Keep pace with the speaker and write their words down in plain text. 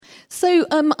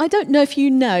I don't know if you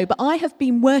know, but I have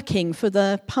been working for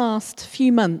the past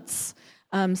few months,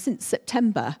 since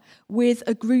September, with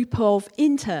a group of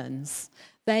interns.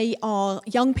 They are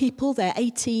young people, they're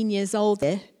 18 years old,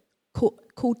 they're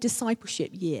called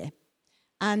Discipleship Year.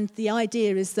 And the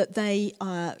idea is that they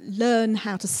learn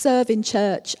how to serve in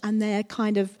church, and they're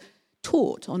kind of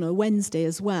taught on a Wednesday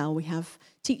as well. We have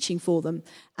teaching for them,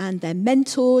 and they're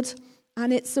mentored,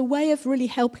 and it's a way of really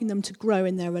helping them to grow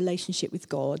in their relationship with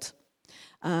God.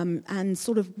 And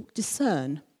sort of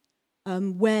discern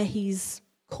where he's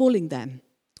calling them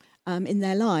in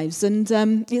their lives. And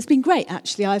it's been great,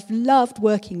 actually. I've loved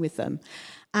working with them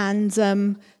and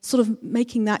sort of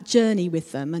making that journey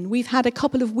with them. And we've had a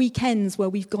couple of weekends where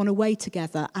we've gone away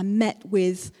together and met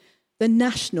with the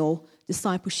National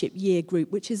Discipleship Year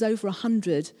group, which is over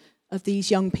 100 of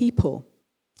these young people.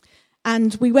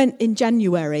 And we went in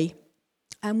January,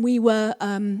 and we were,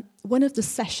 one of the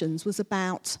sessions was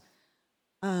about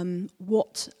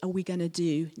what are we going to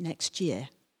do next year?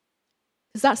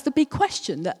 Because that's the big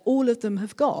question that all of them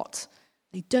have got.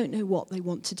 They don't know what they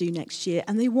want to do next year,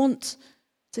 and they want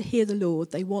to hear the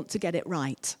Lord. They want to get it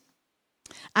right.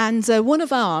 And one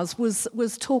of ours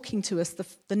was talking to us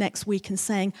the next week and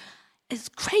saying, it's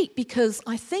great because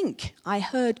I think I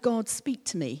heard God speak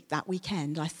to me that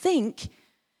weekend. I think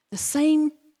the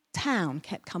same town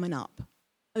kept coming up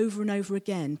over and over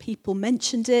again. People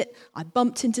mentioned it. I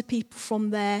bumped into people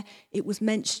from there. It was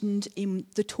mentioned in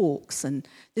the talks, and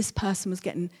this person was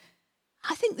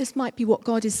I think this might be what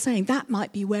God is saying. That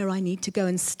might be where I need to go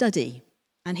and study.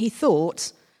 And he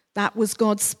thought that was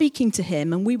God speaking to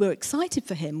him, and we were excited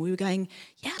for him. We were going,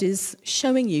 yeah, it is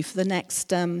showing you for the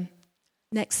next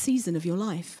season of your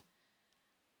life.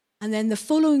 And then the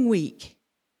following week,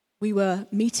 we were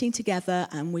meeting together,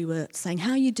 and we were saying,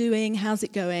 how are you doing? How's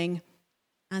it going?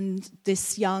 And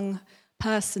this young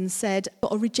person said, I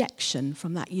got a rejection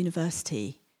from that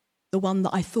university, the one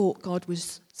that I thought God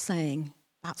was saying,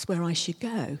 that's where I should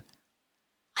go.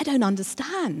 I don't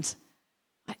understand.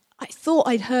 I thought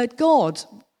I'd heard God.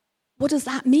 What does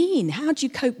that mean? How do you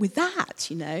cope with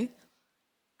that,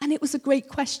 And it was a great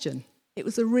question. It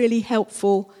was a really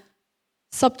helpful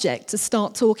subject to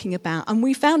start talking about. And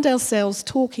we found ourselves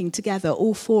talking together,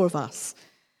 all four of us.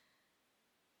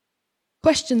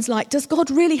 Questions like, does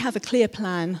God really have a clear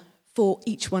plan for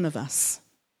each one of us?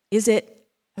 Is it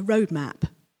a roadmap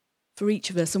for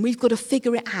each of us? And we've got to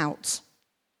figure it out.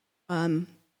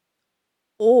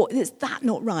 Or is that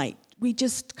not right? We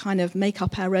just kind of make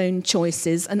up our own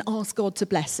choices and ask God to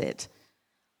bless it.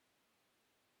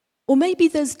 Or maybe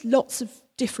there's lots of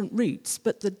different routes,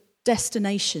 but the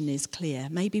destination is clear.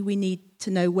 Maybe we need to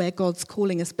know where God's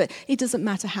calling us, but it doesn't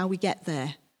matter how we get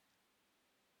there.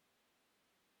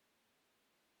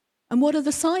 And what are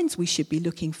the signs we should be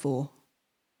looking for?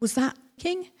 Was that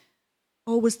king?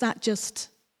 Or was that just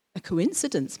a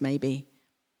coincidence, maybe?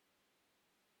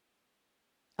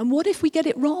 And what if we get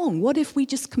it wrong? What if we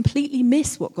just completely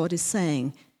miss what God is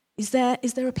saying? Is there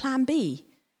a plan B?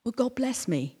 Will God bless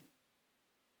me?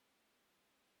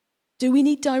 Do we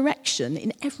need direction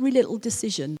in every little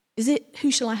decision? Is it,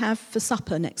 who shall I have for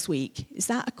supper next week? Is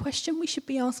that a question we should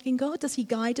be asking God? Does he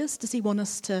guide us? Does he want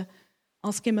us to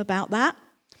ask him about that?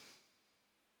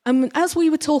 And as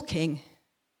we were talking,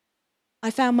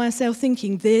 I found myself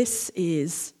thinking, this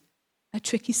is a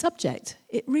tricky subject.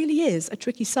 It really is a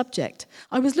tricky subject.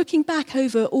 I was looking back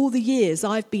over all the years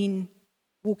I've been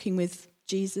walking with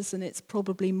Jesus, and it's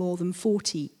probably more than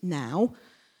 40 now.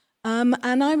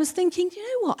 And I was thinking, you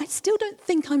know what? I still don't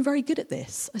think I'm very good at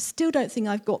this. I still don't think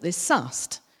I've got this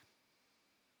sussed.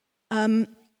 Every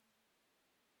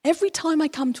time I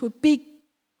come to a big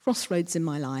crossroads in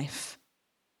my life,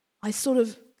 I sort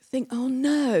of think, oh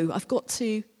no, I've got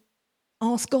to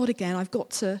ask God again. I've got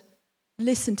to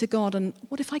listen to God. And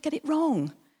what if I get it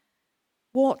wrong?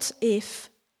 What if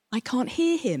I can't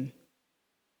hear him?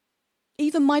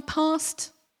 Even my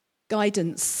past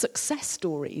guidance, success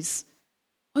stories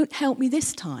won't help me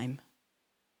this time.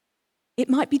 It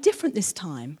might be different this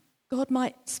time. God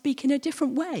might speak in a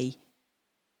different way.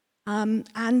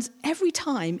 And every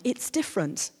time it's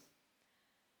different.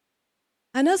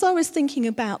 And as I was thinking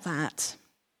about that,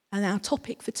 and our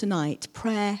topic for tonight,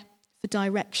 prayer for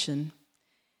direction,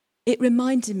 it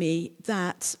reminded me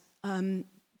that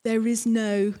there is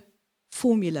no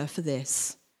formula for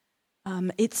this.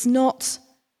 It's not,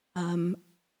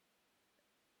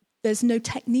 there's no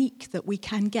technique that we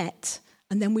can get,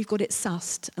 and then we've got it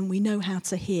sussed, and we know how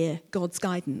to hear God's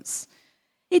guidance.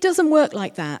 It doesn't work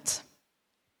like that.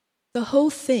 The whole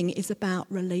thing is about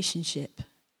relationship.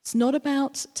 It's not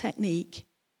about technique.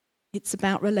 It's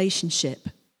about relationship.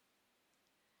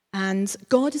 And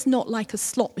God is not like a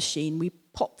slot machine. We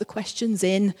pop the questions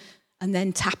in and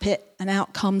then tap it, and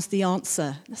out comes the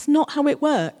answer. That's not how it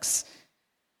works.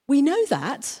 We know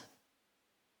that,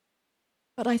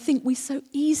 but I think we so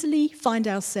easily find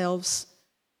ourselves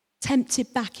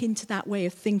tempted back into that way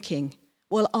of thinking.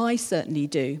 Well, I certainly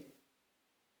do.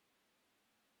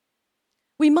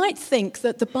 We might think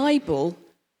that the Bible,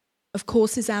 of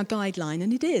course, is our guideline,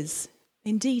 and it is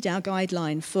indeed our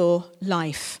guideline for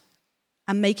life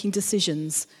and making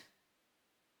decisions.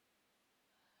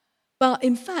 But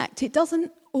in fact, it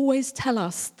doesn't always tell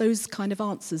us those kind of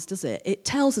answers, does it? It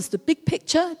tells us the big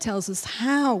picture, tells us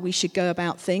how we should go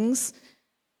about things,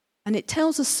 and it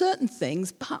tells us certain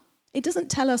things, but it doesn't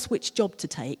tell us which job to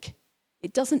take.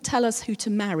 It doesn't tell us who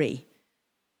to marry.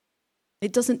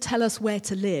 It doesn't tell us where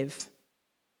to live.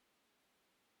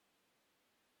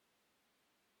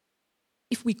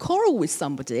 If we quarrel with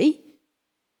somebody,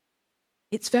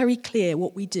 it's very clear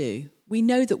what we do. We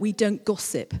know that we don't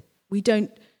gossip. We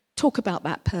don't talk about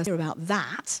that person, about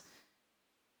that.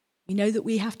 We know that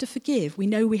we have to forgive. We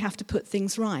know we have to put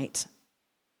things right.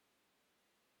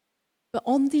 But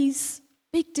on these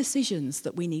big decisions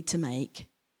that we need to make,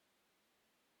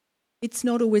 it's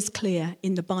not always clear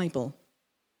in the Bible.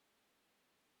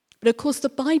 But of course, the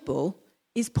Bible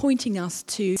is pointing us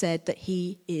to said that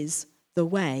he is the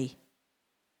way.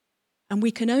 And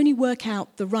we can only work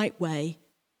out the right way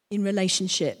in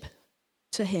relationship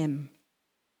to him.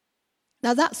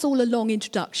 Now, that's all a long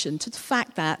introduction to the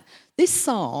fact that this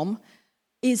psalm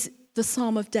is the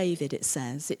Psalm of David, it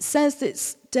says. It says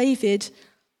it's David's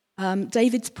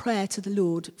prayer to the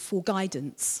Lord for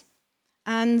guidance.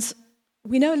 And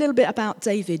we know a little bit about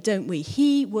David, don't we?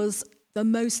 He was the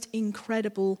most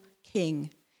incredible king.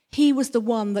 He was the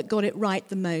one that got it right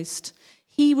the most.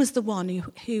 He was the one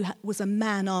who was a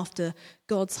man after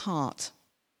God's heart.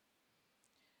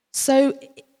 So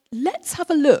let's have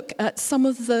a look at some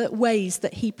of the ways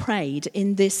that he prayed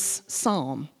in this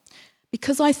psalm,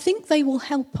 because I think they will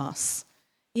help us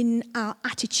in our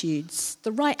attitudes,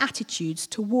 the right attitudes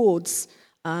towards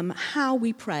how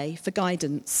we pray for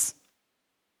guidance.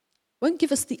 Won't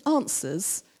give us the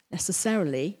answers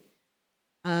necessarily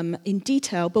in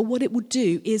detail, but what it will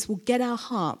do is will get our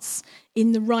hearts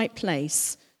in the right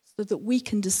place so that we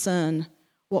can discern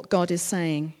what God is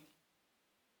saying.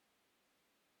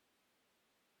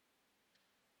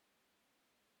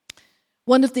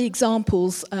 One of the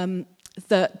examples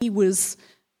that he was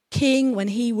king when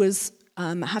he was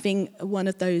having one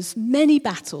of those many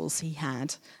battles he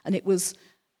had, and it was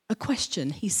a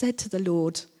question. He said to the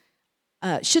Lord,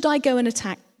 should I go and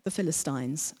attack the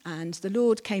Philistines? And the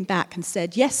Lord came back and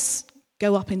said, yes,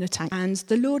 go up and attack. And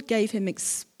the Lord gave him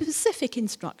specific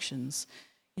instructions.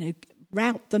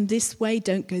 Route them this way,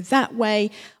 don't go that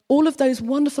way. All of those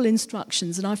wonderful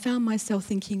instructions. And I found myself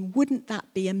thinking, wouldn't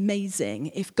that be amazing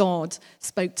if God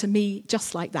spoke to me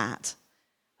just like that?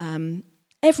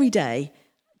 Every day,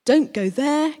 don't go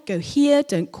there, go here,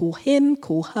 don't call him,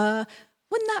 call her.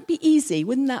 Wouldn't that be easy?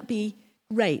 Wouldn't that be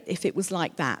great if it was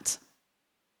like that?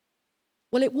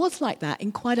 Well, it was like that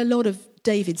in quite a lot of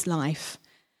David's life.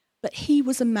 But he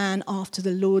was a man after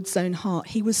the Lord's own heart.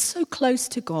 He was so close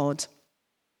to God.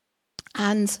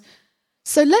 And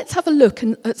so let's have a look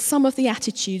at some of the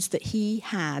attitudes that he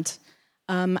had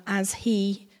as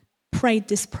he prayed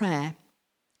this prayer.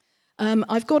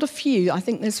 I've got a few. I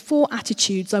think there's 4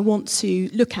 attitudes I want to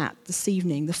look at this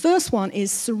evening. The first one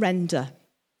is surrender.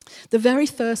 The very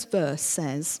first verse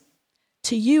says,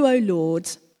 "To you, O Lord,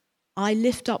 I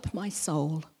lift up my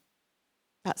soul."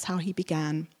 That's how he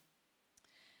began.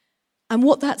 And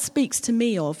what that speaks to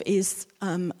me of is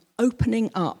opening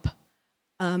up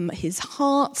his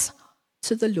heart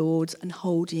to the Lord and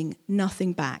holding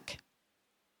nothing back.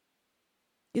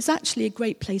 It's actually a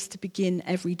great place to begin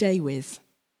every day with.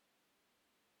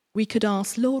 We could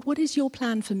ask, Lord, what is your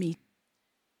plan for me?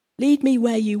 Lead me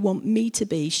where you want me to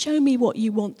be. Show me what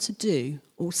you want to do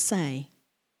or say.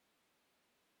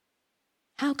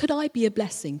 How could I be a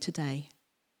blessing today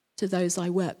to those I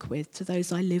work with, to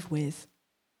those I live with?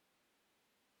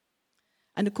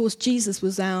 And of course, Jesus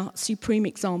was our supreme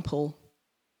example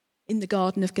in the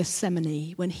Garden of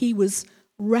Gethsemane when he was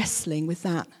wrestling with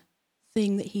that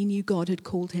thing that he knew God had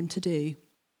called him to do.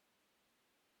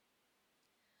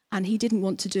 And he didn't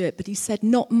want to do it, but he said,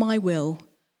 "Not my will,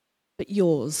 but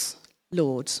yours,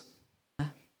 Lord."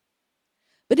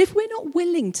 But if we're not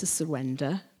willing to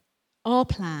surrender our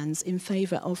plans in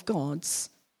favour of God's,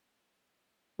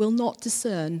 we'll not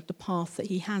discern the path that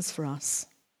he has for us.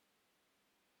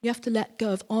 We have to let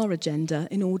go of our agenda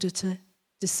in order to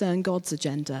discern God's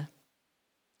agenda.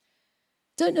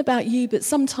 Don't know about you, but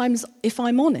sometimes, if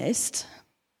I'm honest,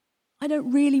 I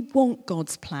don't really want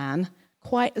God's plan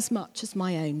quite as much as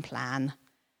my own plan.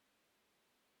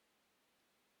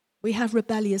 We have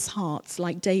rebellious hearts,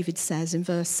 like David says in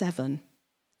verse 7.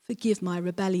 Forgive my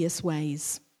rebellious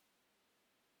ways.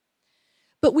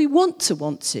 But we want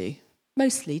to,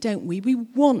 mostly, don't we? We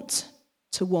want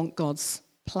to want God's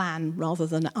plan rather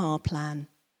than our plan.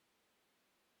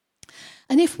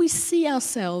 And if we see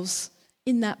ourselves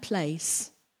in that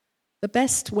place, the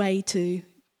best way to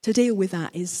deal with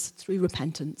that is through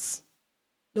repentance.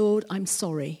 Lord, I'm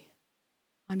sorry.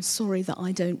 I'm sorry that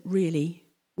I don't really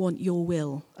want your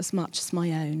will as much as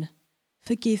my own.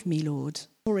 Forgive me, Lord.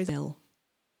 Sorry, will.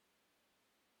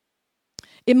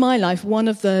 In my life, one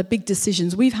of the big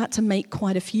decisions, we've had to make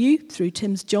quite a few through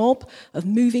Tim's job of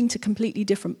moving to a completely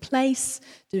different place,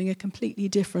 doing a completely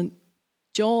different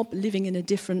job, living in a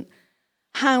different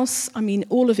house. I mean,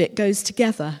 all of it goes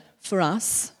together for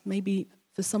us, maybe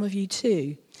for some of you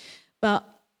too. But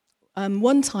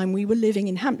one time we were living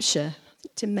in Hampshire.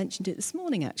 Tim mentioned it this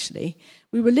morning, actually.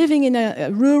 We were living in a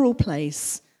rural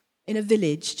place, in a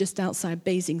village just outside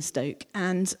Basingstoke,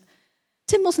 and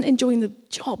Tim wasn't enjoying the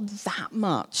job that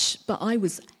much, but I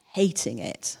was hating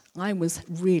it. I was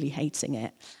really hating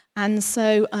it. And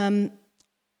so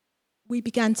we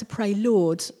began to pray,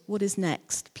 Lord, what is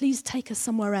next? Please take us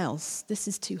somewhere else. This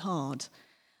is too hard.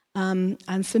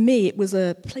 And for me, it was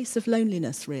a place of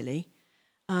loneliness, really.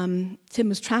 Tim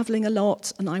was travelling a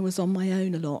lot, and I was on my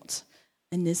own a lot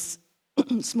in this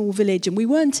small village. And we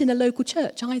weren't in a local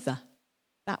church either.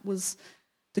 That was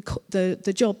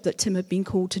the job that Tim had been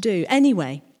called to do.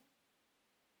 Anyway,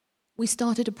 we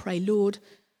started to pray, Lord,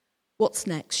 what's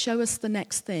next? Show us the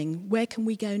next thing. Where can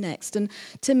we go next? And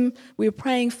Tim, we were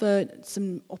praying for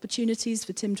some opportunities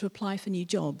for Tim to apply for new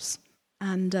jobs.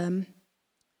 And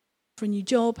for a new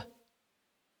job,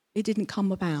 it didn't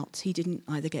come about. He didn't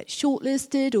either get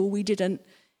shortlisted or he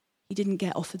didn't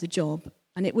get offered the job.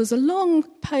 And it was a long,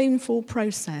 painful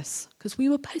process because we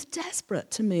were both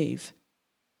desperate to move.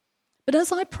 But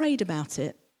as I prayed about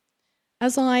it,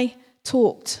 as I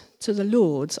talked to the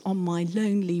Lord on my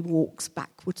lonely walks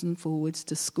backwards and forwards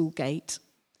to Schoolgate,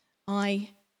 I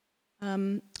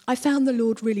found the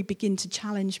Lord really begin to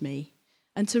challenge me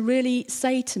and to really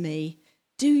say to me,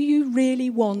 do you really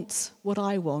want what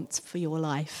I want for your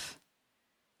life?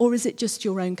 Or is it just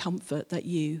your own comfort that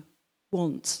you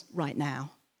want right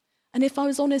now? And if I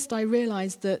was honest, I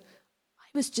realized that I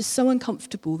was just so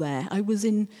uncomfortable there. I was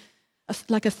in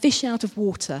like a fish out of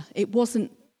water. It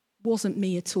wasn't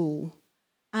me at all.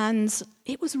 And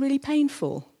it was really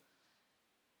painful.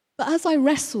 But as I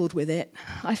wrestled with it,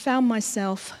 I found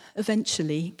myself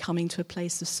eventually coming to a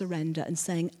place of surrender and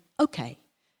saying, okay,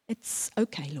 it's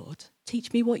okay, Lord.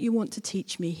 Teach me what you want to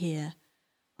teach me here.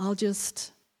 I'll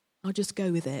just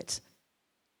go with it.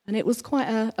 And it was quite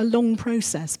a long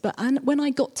process. But when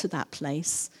I got to that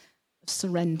place of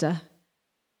surrender,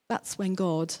 that's when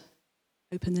God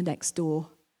opened the next door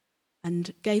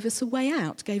and gave us a way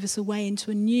out, gave us a way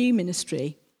into a new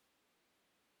ministry.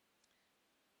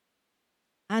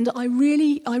 And I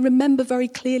remember very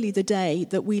clearly the day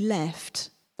that we left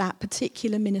that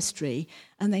particular ministry,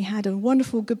 and they had a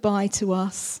wonderful goodbye to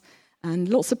us, and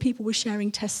lots of people were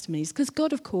sharing testimonies, because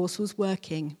God, of course, was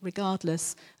working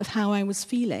regardless of how I was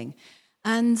feeling.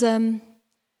 And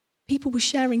people were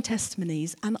sharing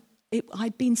testimonies, and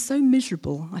I'd been so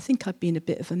miserable. I think I'd been a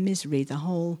bit of a misery the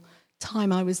whole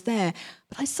time I was there.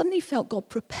 But I suddenly felt God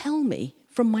propel me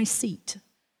from my seat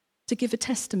to give a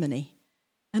testimony.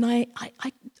 And I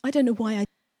don't know why I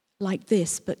like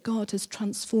this, but God has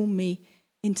transformed me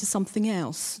into something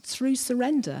else through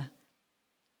surrender.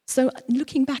 So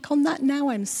looking back on that now,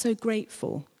 I'm so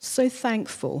grateful, so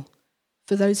thankful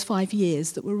for those 5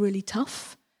 years that were really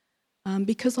tough,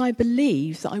 because I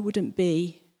believe that I wouldn't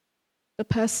be the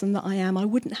person that I am. I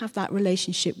wouldn't have that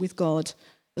relationship with God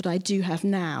that I do have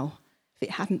now if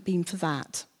it hadn't been for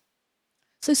that.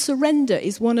 So surrender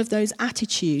is one of those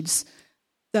attitudes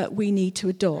that we need to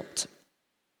adopt.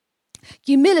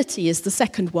 Humility is the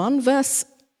second one. Verse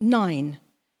 9,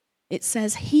 it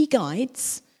says, He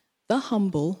guides the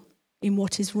humble in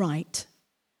what is right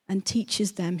and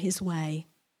teaches them his way.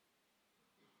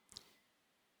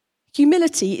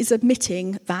 Humility is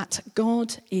admitting that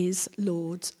God is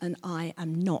Lord and I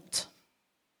am not.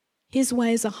 His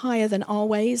ways are higher than our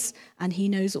ways, and he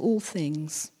knows all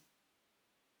things.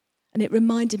 And it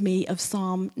reminded me of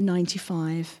Psalm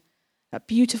 95, that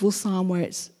beautiful psalm where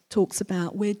it talks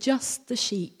about we're just the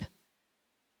sheep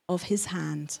of his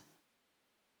hand.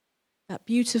 That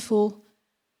beautiful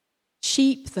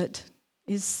sheep that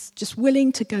is just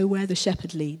willing to go where the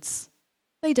shepherd leads.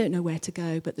 They don't know where to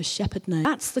go, but the shepherd knows.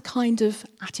 That's the kind of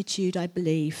attitude, I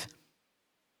believe,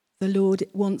 the Lord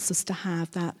wants us to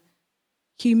have that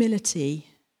humility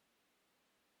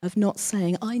of not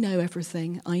saying, I know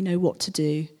everything, I know what to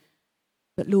do,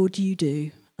 but Lord, you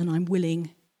do, and I'm willing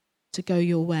to go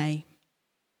your way.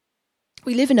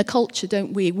 We live in a culture,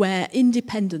 don't we, where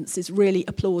independence is really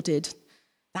applauded.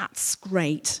 That's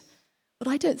great. But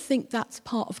I don't think that's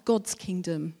part of God's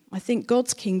kingdom. I think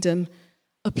God's kingdom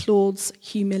applauds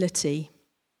humility.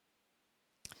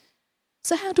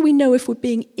 So how do we know if we're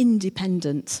being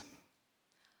independent?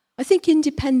 I think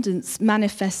independence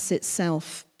manifests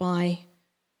itself by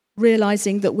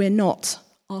realizing that we're not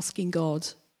asking God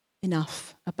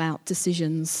enough about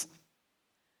decisions.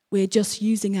 We're just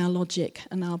using our logic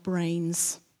and our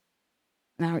brains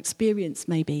and our experience,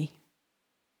 maybe.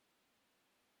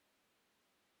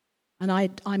 And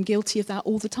I'm guilty of that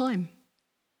all the time.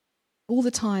 All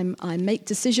the time I make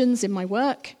decisions in my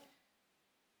work,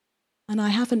 and I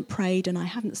haven't prayed and I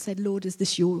haven't said, Lord, is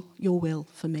this your will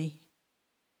for me?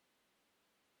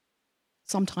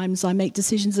 Sometimes I make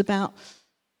decisions about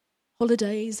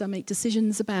holidays, I make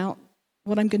decisions about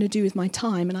what I'm going to do with my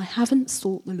time, and I haven't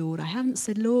sought the Lord. I haven't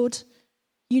said, Lord,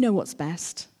 you know what's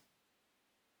best.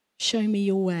 Show me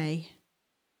your way.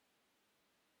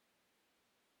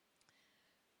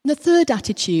 The third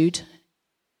attitude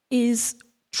is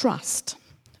trust.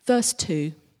 Verse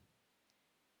 2.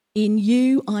 In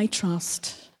you I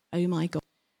trust, O my God,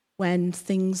 when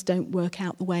things don't work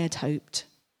out the way I'd hoped.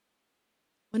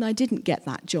 When I didn't get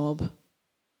that job.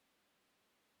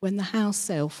 When the house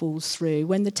sale falls through.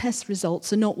 When the test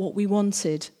results are not what we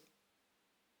wanted.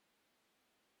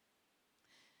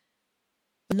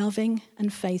 Loving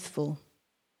and faithful.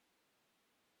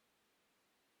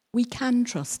 We can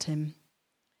trust him.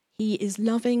 He is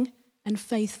loving and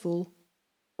faithful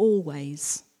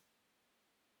always.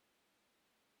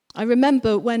 I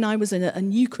remember when I was a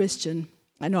new Christian,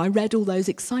 I read all those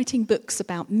exciting books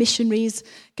about missionaries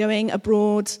going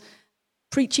abroad,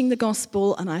 preaching the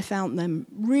gospel, and I found them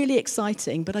really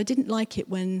exciting, but I didn't like it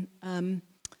when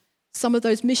some of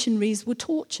those missionaries were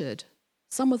tortured.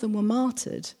 Some of them were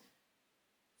martyred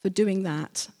for doing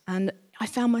that. And I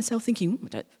found myself thinking,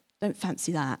 don't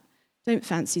fancy that. Don't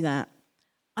fancy that.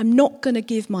 I'm not going to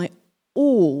give my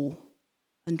all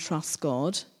and trust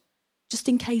God just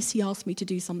in case he asked me to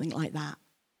do something like that.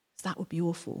 That would be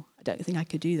awful. I don't think I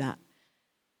could do that.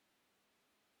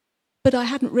 But I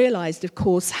hadn't realized, of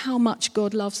course, how much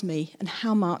God loves me and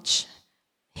how much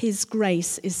his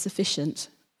grace is sufficient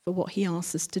for what he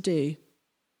asks us to do.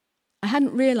 I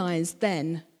hadn't realized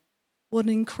then what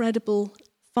an incredible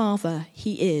Father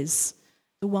he is,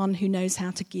 the one who knows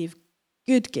how to give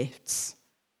good gifts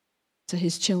to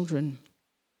his children.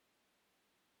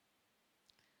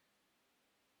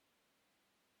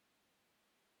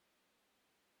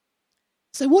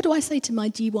 So what do I say to my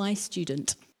DY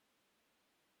student?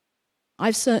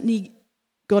 I've certainly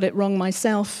got it wrong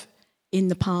myself in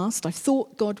the past. I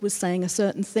thought God was saying a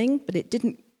certain thing, but it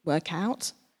didn't work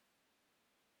out.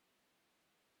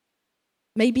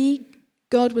 Maybe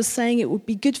God was saying it would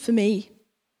be good for me,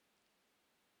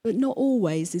 but not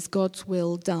always is God's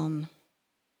will done.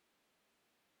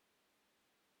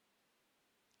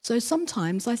 So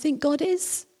sometimes I think God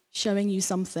is showing you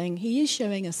something. He is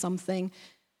showing us something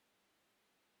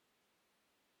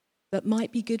that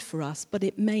might be good for us, but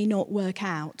it may not work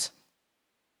out.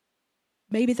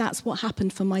 Maybe that's what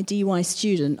happened for my DY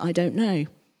student, I don't know.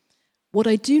 What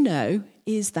I do know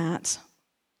is that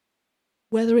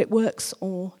whether it works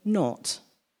or not,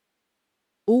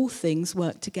 all things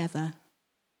work together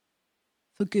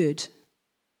for good,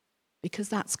 because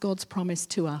that's God's promise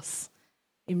to us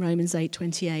in Romans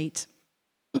 8:28.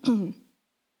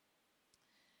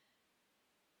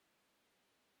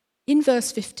 In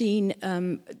verse 15,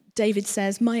 David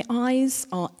says, "My eyes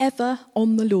are ever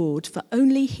on the Lord, for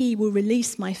only he will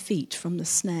release my feet from the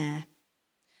snare."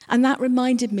 And that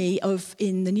reminded me of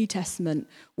in the New Testament,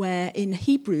 where in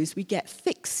Hebrews we get,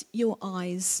 "Fix your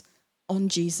eyes on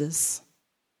Jesus."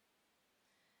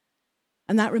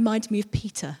 And that reminded me of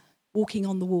Peter walking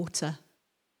on the water.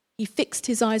 He fixed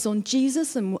his eyes on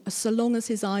Jesus, and so long as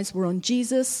his eyes were on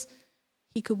Jesus,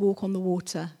 he could walk on the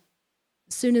water.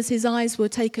 As soon as his eyes were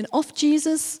taken off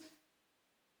Jesus,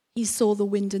 he saw the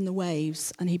wind and the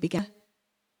waves, and he began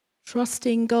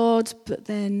trusting God, but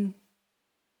then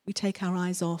we take our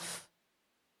eyes off,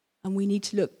 and we need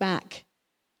to look back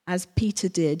as Peter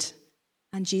did,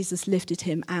 and Jesus lifted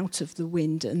him out of the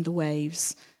wind and the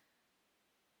waves.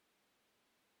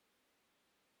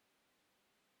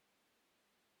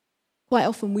 Quite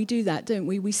often we do that, don't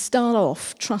we? We start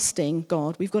off trusting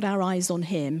God. We've got our eyes on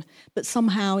him, but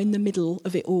somehow in the middle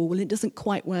of it all, when it doesn't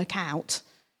quite work out,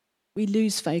 we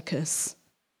lose focus.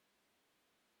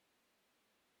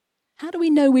 How do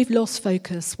we know we've lost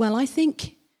focus? Well, I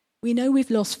think we know we've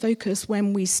lost focus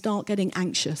when we start getting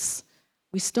anxious,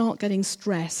 we start getting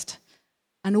stressed,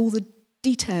 and all the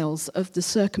details of the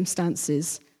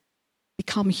circumstances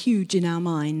become huge in our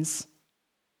minds.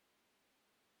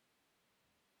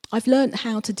 I've learned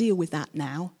how to deal with that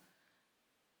now.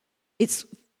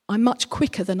 I'm much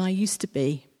quicker than I used to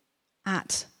be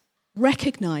at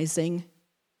recognizing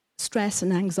stress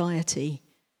and anxiety,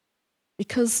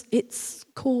 because it's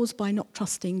caused by not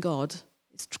trusting God.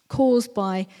 It's caused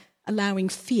by allowing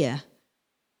fear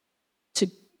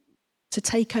to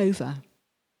take over.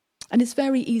 And it's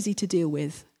very easy to deal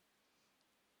with.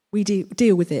 We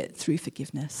deal with it through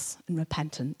forgiveness and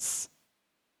repentance,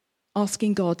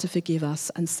 asking God to forgive us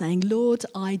and saying, Lord,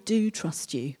 I do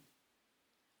trust you.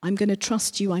 I'm going to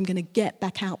trust you. I'm going to get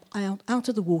back out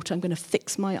of the water. I'm going to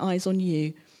fix my eyes on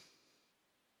you.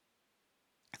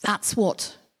 That's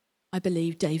what I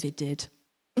believe David did.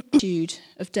 The attitude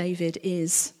of David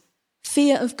is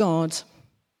fear of God.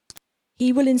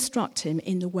 He will instruct him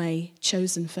in the way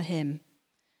chosen for him.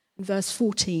 In verse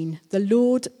 14, the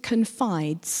Lord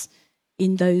confides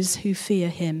in those who fear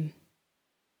him.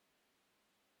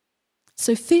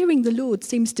 So fearing the Lord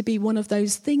seems to be one of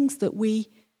those things that we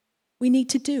need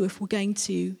to do if we're going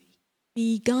to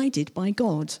be guided by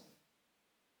God.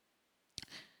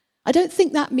 I don't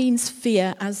think that means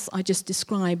fear as I just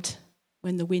described,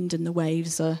 when the wind and the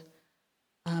waves are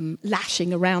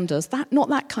lashing around us. Not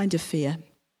that kind of fear.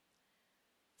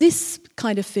 This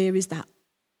kind of fear is that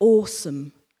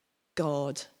awesome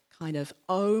God kind of,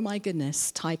 oh my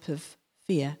goodness, type of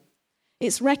fear.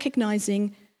 It's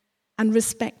recognizing and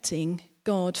respecting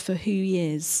God for who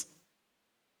he is.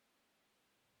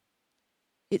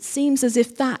 It seems as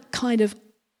if that kind of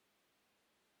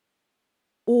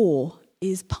awe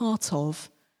is part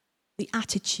of the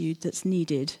attitude that's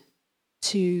needed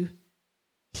to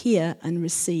hear and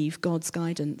receive God's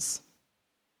guidance.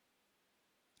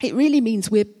 It really means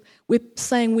we're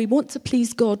saying we want to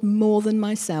please God more than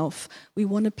myself. We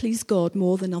want to please God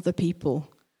more than other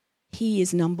people. He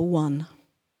is number one.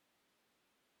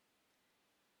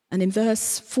 And in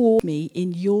verse 4, me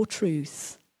in your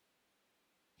truth.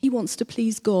 He wants to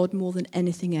please God more than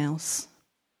anything else.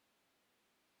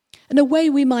 And a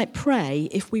way we might pray,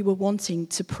 if we were wanting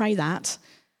to pray that,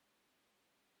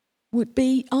 would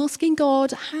be asking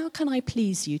God, how can I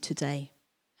please you today?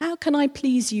 How can I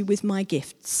please you with my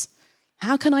gifts?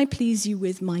 How can I please you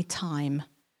with my time?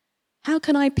 How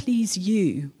can I please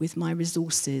you with my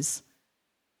resources?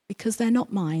 Because they're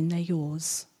not mine, they're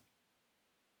yours.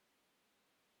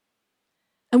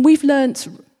 And we've learnt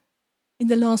in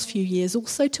the last few years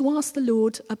also to ask the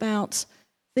Lord about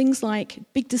things like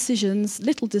big decisions,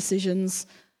 little decisions,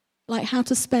 like how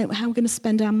we're going to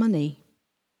spend our money.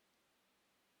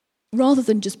 Rather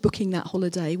than just booking that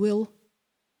holiday, we'll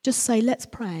just say, let's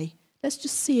pray. Let's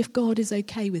just see if God is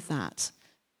okay with that.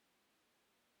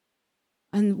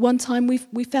 And one time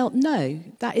we felt, no,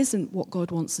 that isn't what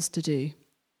God wants us to do.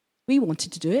 We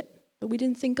wanted to do it, but we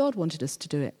didn't think God wanted us to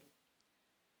do it.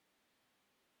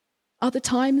 Other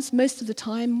times, most of the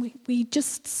time, we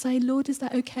just say, Lord, is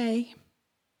that okay?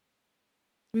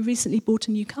 We recently bought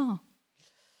a new car.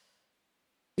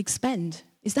 Big spend.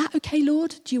 Is that okay,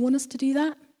 Lord? Do you want us to do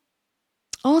that?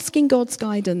 Asking God's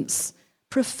guidance,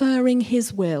 preferring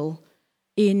his will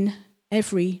in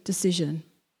every decision.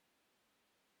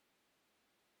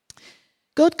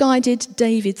 God guided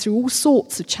David through all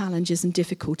sorts of challenges and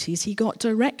difficulties. He got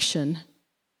direction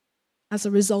as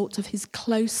a result of his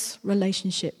close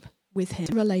relationship with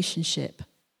him. Relationship,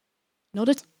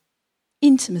 not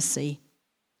intimacy,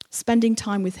 spending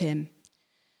time with him.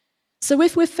 So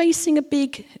if we're facing a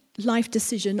big life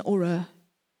decision or a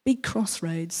big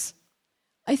crossroads,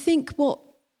 I think what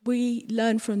we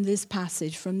learn from this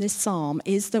passage, from this psalm,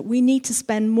 is that we need to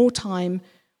spend more time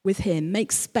with him,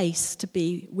 make space to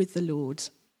be with the Lord.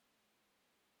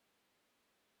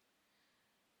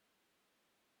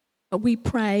 But we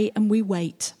pray and we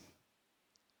wait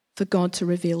for God to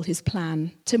reveal his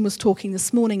plan. Tim was talking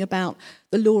this morning about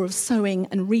the law of sowing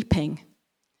and reaping.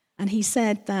 And he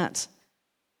said that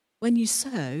when you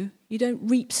sow, you don't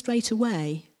reap straight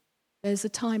away. There's a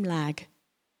time lag.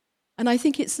 And I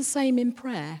think it's the same in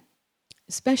prayer,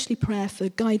 especially prayer for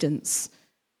guidance.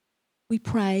 We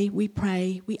pray,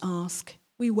 we ask,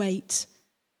 we wait,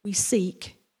 we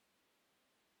seek.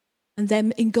 And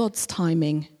then in God's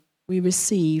timing, we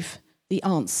receive the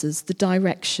answers, the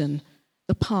direction,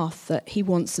 the path that he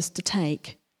wants us to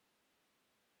take.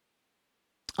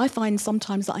 I find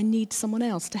sometimes that I need someone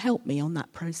else to help me on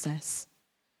that process.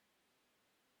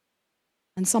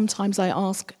 And sometimes I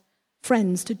ask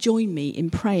friends to join me in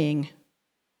praying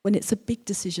when it's a big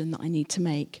decision that I need to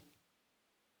make.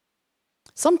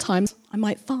 Sometimes I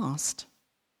might fast.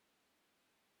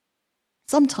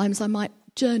 Sometimes I might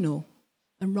journal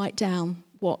and write down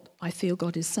what I feel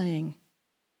God is saying.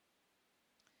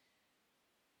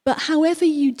 But however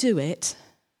you do it,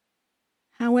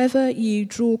 however you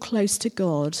draw close to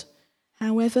God,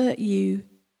 however you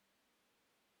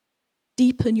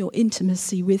deepen your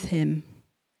intimacy with him,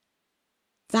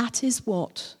 that is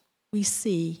what we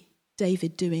see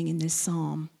David doing in this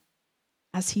psalm.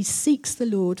 As he seeks the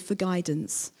Lord for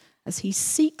guidance, as he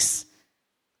seeks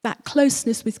that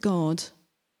closeness with God,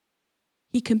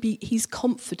 he's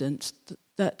confident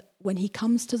that when he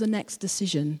comes to the next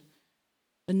decision,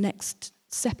 the next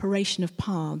separation of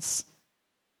paths,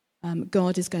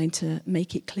 God is going to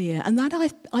make it clear. And that,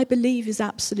 I believe, is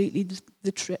absolutely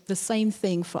the same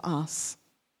thing for us.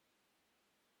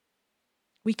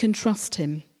 We can trust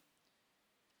him.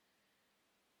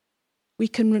 We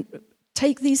can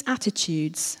take these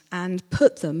attitudes and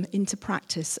put them into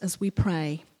practice as we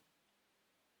pray.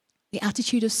 The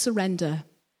attitude of surrender,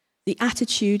 the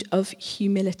attitude of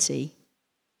humility,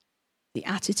 the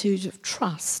attitude of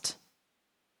trust,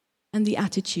 and the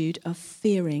attitude of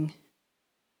fearing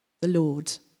the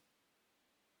Lord.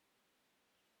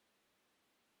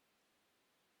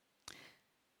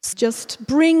 Just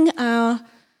bring our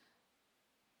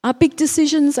big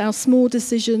decisions, our small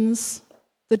decisions,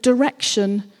 the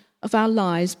direction of our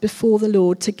lives before the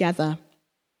Lord together.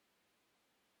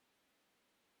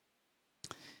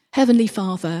 Heavenly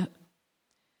Father,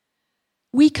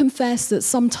 we confess that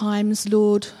sometimes,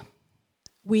 Lord,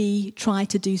 we try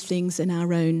to do things in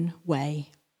our own way.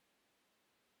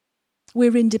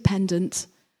 We're independent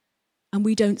and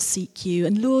we don't seek you.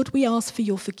 And Lord, we ask for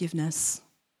your forgiveness.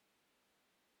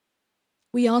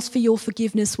 We ask for your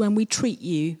forgiveness when we treat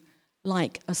you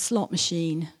like a slot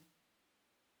machine,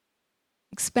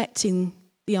 expecting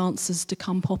the answers to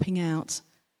come popping out.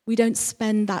 We don't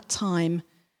spend that time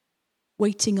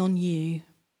waiting on you.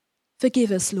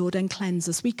 Forgive us, Lord, and cleanse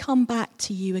us. We come back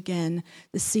to you again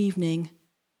this evening.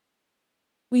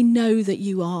 We know that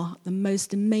you are the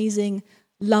most amazing,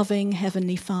 loving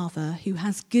Heavenly Father who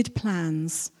has good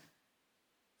plans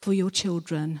for your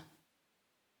children.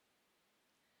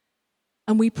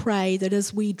 And we pray that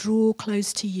as we draw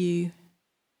close to you,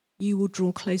 you will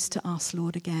draw close to us,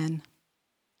 Lord, again.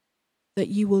 That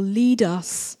you will lead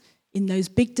us in those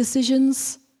big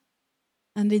decisions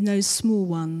and in those small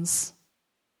ones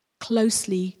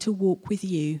closely to walk with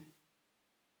you,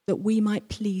 that we might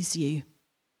please you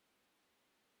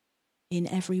in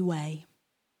every way.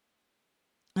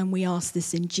 And we ask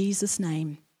this in Jesus'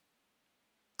 name.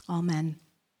 Amen.